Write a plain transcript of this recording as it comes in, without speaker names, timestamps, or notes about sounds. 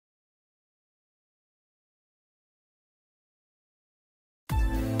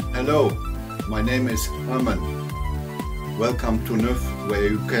Hello, my name is Hermann. Welcome to NUFF, where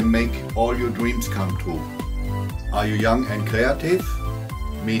you can make all your dreams come true. Are you young and creative?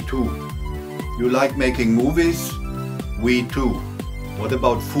 Me too. You like making movies? We too. What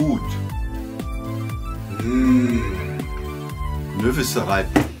about food? NUFF is right.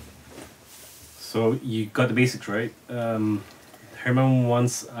 So you got the basics right. Hermann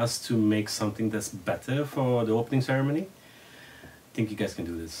wants us to make something that's better for the opening ceremony. Think you guys can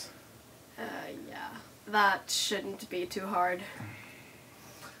do this? Yeah, that shouldn't be too hard.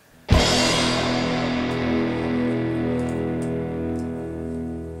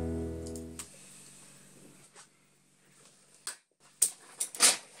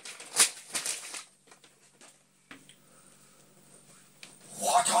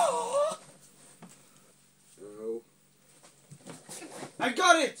 I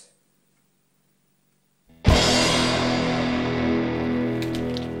got it!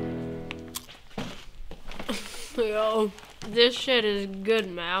 Yo, this shit is good,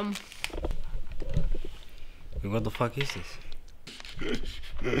 man. What the fuck is this?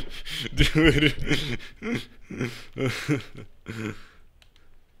 Dude.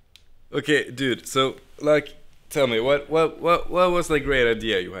 Okay, dude, so, like, tell me, what was the great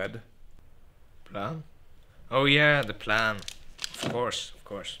idea you had? Plan? Oh yeah, the plan. Of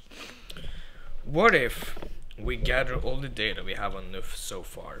course. What if we gather all the data we have on NUFF so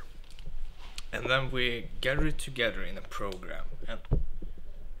far, and then we gather it together in a program, and...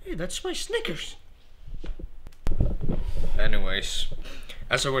 Hey, that's my Snickers! Anyways,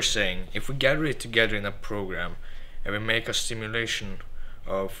 as I was saying, if we gather it together in a program, and we make a simulation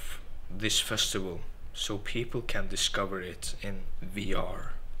of this festival, so people can discover it in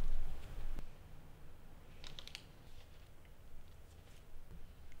VR.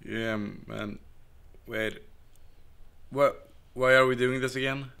 Yeah, man. Wait. What? Why are we doing this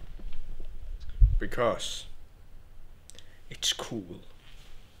again? Because it's cool.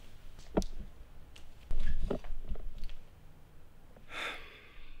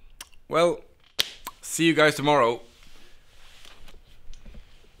 Well, see you guys tomorrow.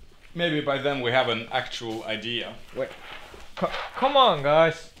 Maybe by then we have an actual idea. Wait. Come on,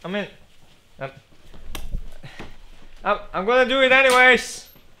 guys. I mean, I'm gonna do it anyways.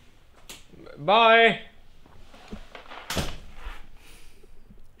 Bye.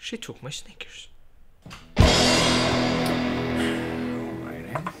 She took my Snickers.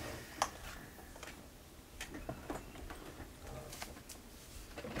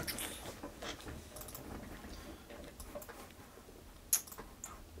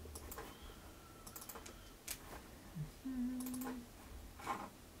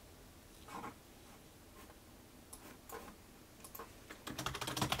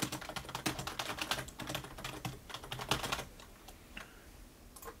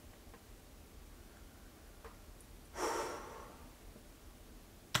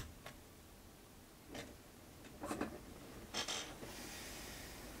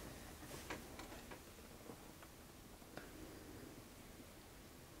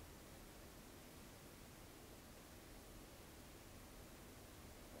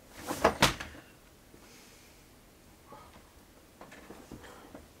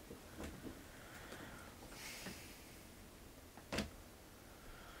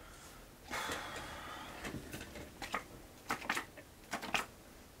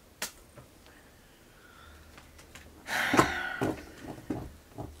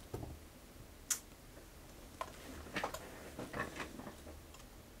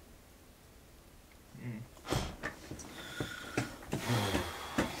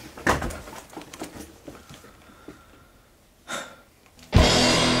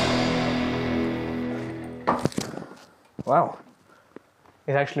 Wow,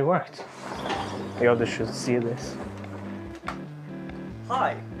 it actually worked. The others should see this.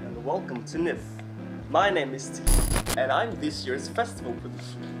 Hi, and welcome to NUFF. My name is Stian, and I'm this year's festival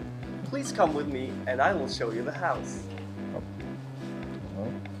producer. Please come with me, and I will show you the house.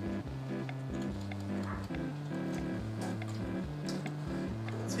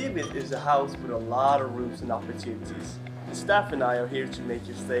 Tvibit is a house with a lot of rooms and opportunities. The staff and I are here to make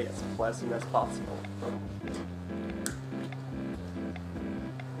your stay as pleasant as possible.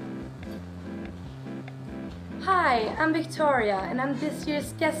 Hi, I'm Victoria, and I'm this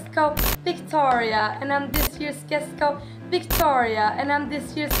year's guest scout Victoria, and I'm this year's guest scout Victoria, and I'm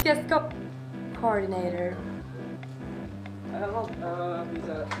this year's guest scout coordinator.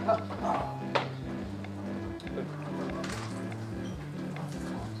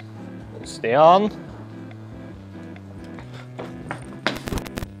 Stian.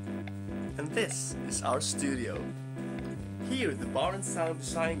 And this is our studio. Here, the Bar and Sound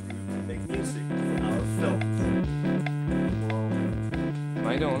Design Group make music for our film. Am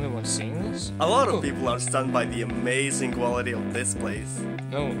I the only one seeing this? A lot of people are stunned by the amazing quality of this place.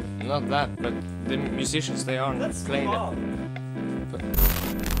 No, not that, but the musicians, they aren't Let's playing move it. on.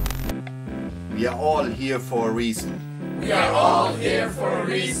 We are all here for a reason. We are all here for a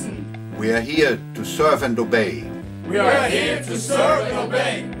reason. We are here to serve and obey. We are here to serve and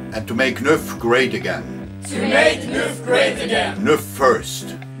obey. And to make NUFF great again. To make NUFF great again. NUFF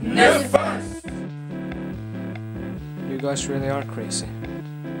first. NUFF first. You guys really are crazy.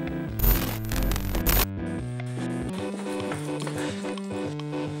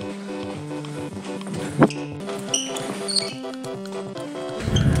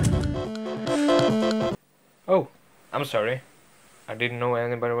 Oh, I'm sorry. I didn't know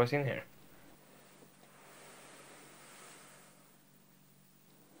anybody was in here.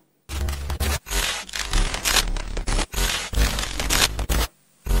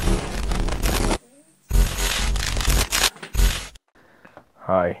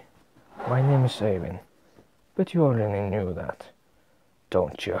 Hi, my name is Øyvind, but you already knew that,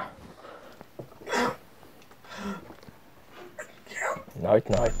 don't you? Night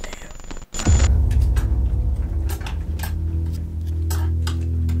night.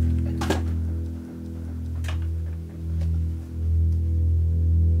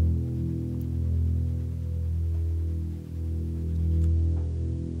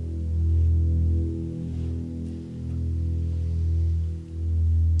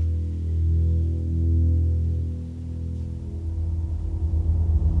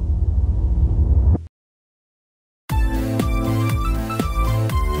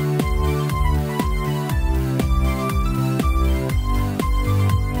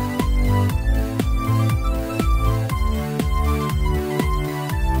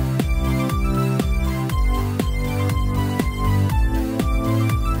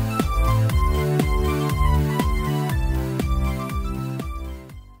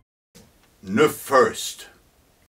 NUFF first.